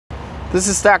This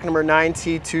is stock number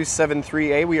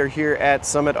 9T273A. We are here at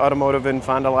Summit Automotive in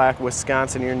Fond du Lac,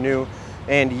 Wisconsin, your new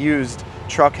and used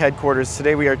truck headquarters.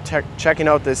 Today we are checking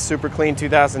out this super clean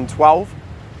 2012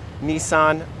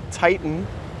 Nissan Titan.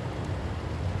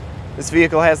 This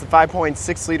vehicle has the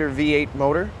 5.6 liter V8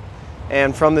 motor,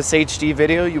 and from this HD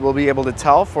video you will be able to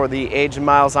tell for the age and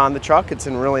miles on the truck it's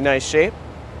in really nice shape.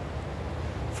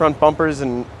 Front bumper's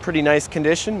in pretty nice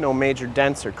condition, no major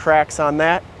dents or cracks on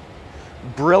that.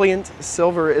 Brilliant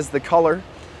silver is the color.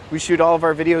 We shoot all of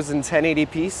our videos in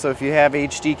 1080p, so if you have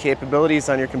HD capabilities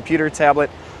on your computer,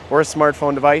 tablet, or a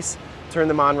smartphone device, turn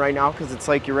them on right now because it's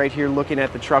like you're right here looking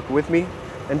at the truck with me,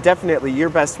 and definitely your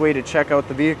best way to check out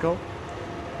the vehicle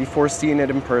before seeing it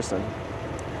in person.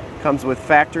 Comes with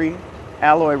factory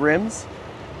alloy rims,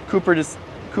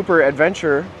 Cooper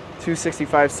Adventure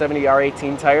 265/70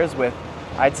 R18 tires with,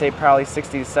 I'd say, probably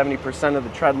 60 to 70% of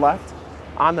the tread left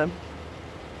on them.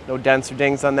 No dents or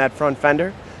dings on that front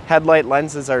fender. Headlight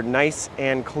lenses are nice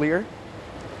and clear.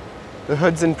 The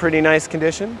hood's in pretty nice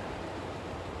condition.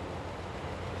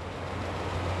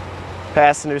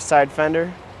 Passenger side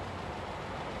fender.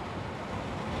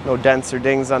 No dents or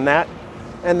dings on that.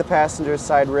 And the passenger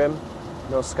side rim,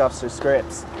 no scuffs or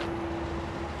scrapes.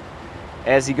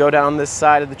 As you go down this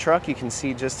side of the truck, you can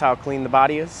see just how clean the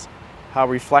body is, how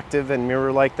reflective and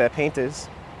mirror-like that paint is.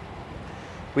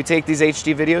 We take these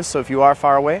HD videos, so if you are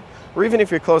far away, or even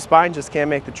if you're close by and just can't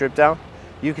make the trip down,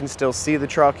 you can still see the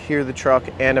truck, hear the truck,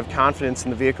 and have confidence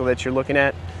in the vehicle that you're looking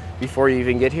at before you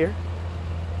even get here.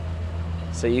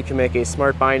 So you can make a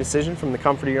smart buying decision from the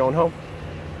comfort of your own home.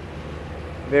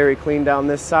 Very clean down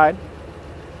this side.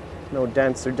 No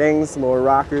dents or dings. Lower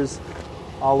rockers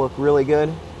all look really good.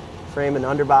 Frame and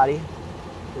underbody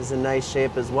is in nice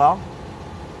shape as well.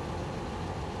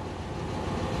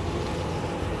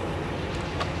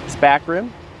 Back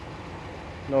rim,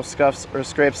 no scuffs or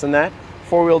scrapes in that.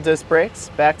 Four-wheel disc brakes.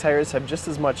 Back tires have just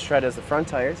as much tread as the front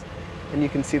tires, and you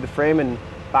can see the frame and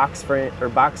box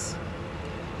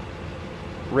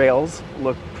rails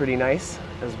look pretty nice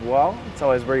as well. It's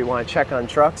always where you want to check on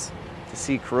trucks to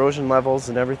see corrosion levels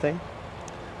and everything.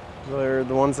 They're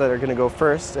the ones that are going to go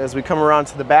first. As we come around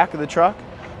to the back of the truck,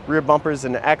 rear bumper's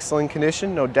in excellent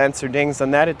condition, no dents or dings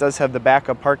on that. It does have the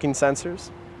backup parking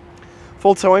sensors.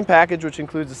 Full towing package, which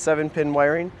includes a 7-pin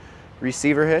wiring,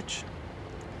 receiver hitch.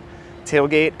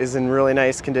 Tailgate is in really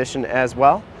nice condition as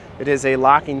well. It is a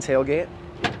locking tailgate.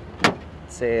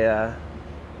 It's a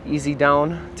easy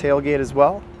down tailgate as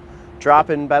well.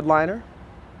 Drop-in bedliner,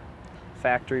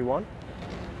 factory one.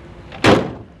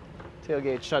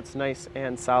 Tailgate shuts nice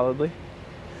and solidly.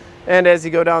 And as you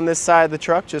go down this side of the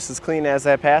truck, just as clean as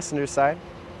that passenger side.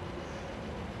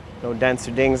 No dents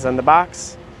or dings on the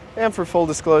box. And for full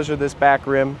disclosure, this back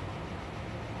rim,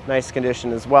 nice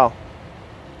condition as well.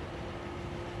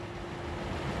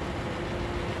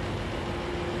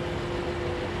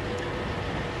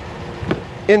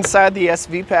 Inside, the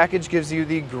SV package gives you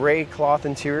the gray cloth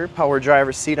interior, power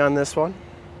driver seat on this one.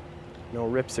 No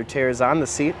rips or tears on the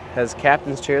seat. Has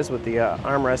captain's chairs with the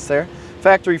armrests there.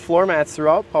 Factory floor mats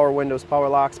throughout, power windows, power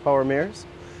locks, power mirrors.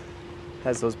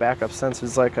 Has those backup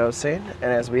sensors like I was saying,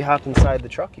 and as we hop inside the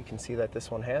truck you can see that this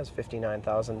one has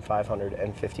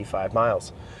 59,555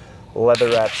 miles. Leather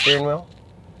wrapped steering wheel.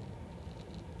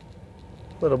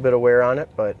 A little bit of wear on it,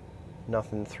 but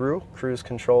nothing through. Cruise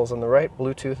controls on the right,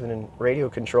 Bluetooth and radio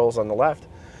controls on the left.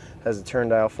 Has a turn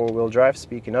dial 4-wheel drive.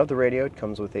 Speaking of the radio, it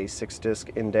comes with a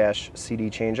 6-disc in-dash CD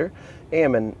changer,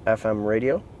 AM and FM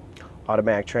radio,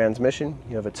 automatic transmission.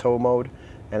 You have a tow mode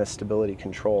and a stability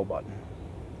control button.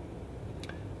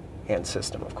 And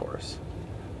system, of course.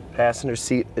 Passenger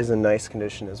seat is in nice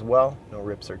condition as well. No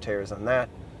rips or tears on that.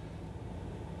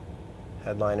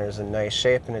 Headliner is in nice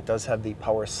shape, and it does have the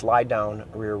power slide down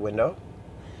rear window.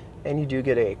 And you do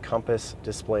get a compass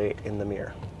display in the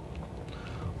mirror.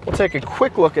 We'll take a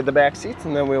quick look at the back seats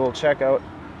and then we will check out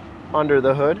under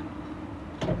the hood.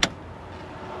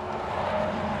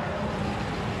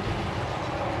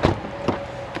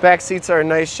 Back seats are in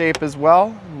nice shape as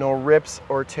well. No rips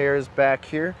or tears back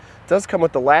here. It does come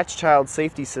with the latch child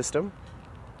safety system.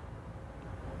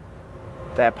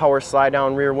 That power slide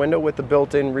down rear window with the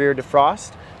built-in rear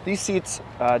defrost. These seats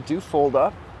do fold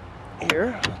up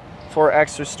here for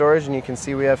extra storage, and you can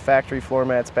see we have factory floor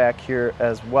mats back here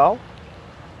as well.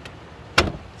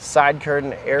 Side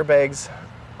curtain airbags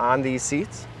on these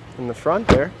seats in the front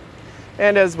there.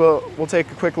 And as we'll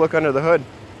take a quick look under the hood.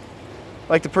 I'd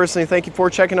like to personally thank you for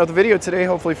checking out the video today.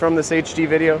 Hopefully from this HD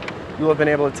video, you'll have been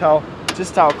able to tell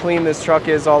just how clean this truck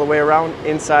is all the way around,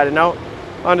 inside and out.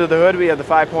 Under the hood, we have the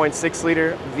 5.6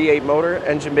 liter V8 motor.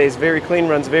 Engine bay is very clean,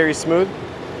 runs very smooth.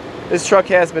 This truck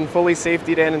has been fully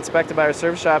safetied and inspected by our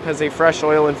service shop, has a fresh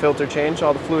oil and filter change.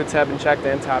 All the fluids have been checked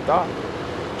and topped off.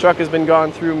 Truck has been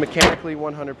gone through mechanically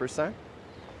 100%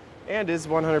 and is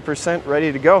 100%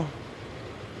 ready to go.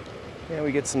 And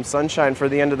we get some sunshine for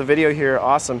the end of the video here.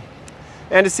 Awesome.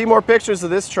 And to see more pictures of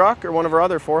this truck or one of our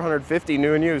other 450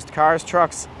 new and used cars,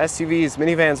 trucks, SUVs,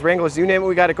 minivans, Wranglers, you name it,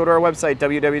 we got it. Go to our website,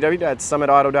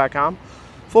 www.summitauto.com.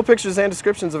 Full pictures and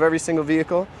descriptions of every single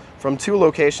vehicle from 2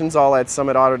 locations, all at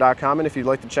summitauto.com. And if you'd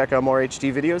like to check out more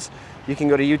HD videos, you can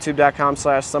go to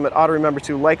youtube.com/summitauto. Remember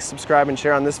to like, subscribe, and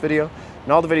share on this video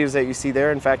and all the videos that you see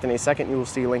there. In fact, in a second, you will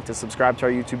see a link to subscribe to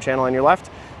our YouTube channel on your left,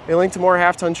 a link to more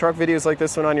half-ton truck videos like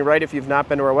this one on your right. If you've not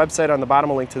been to our website, on the bottom,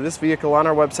 a link to this vehicle on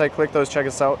our website. Click those, check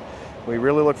us out. We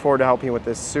really look forward to helping you with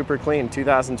this super clean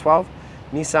 2012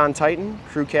 Nissan Titan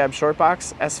Crew Cab Short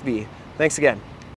Box SV. Thanks again.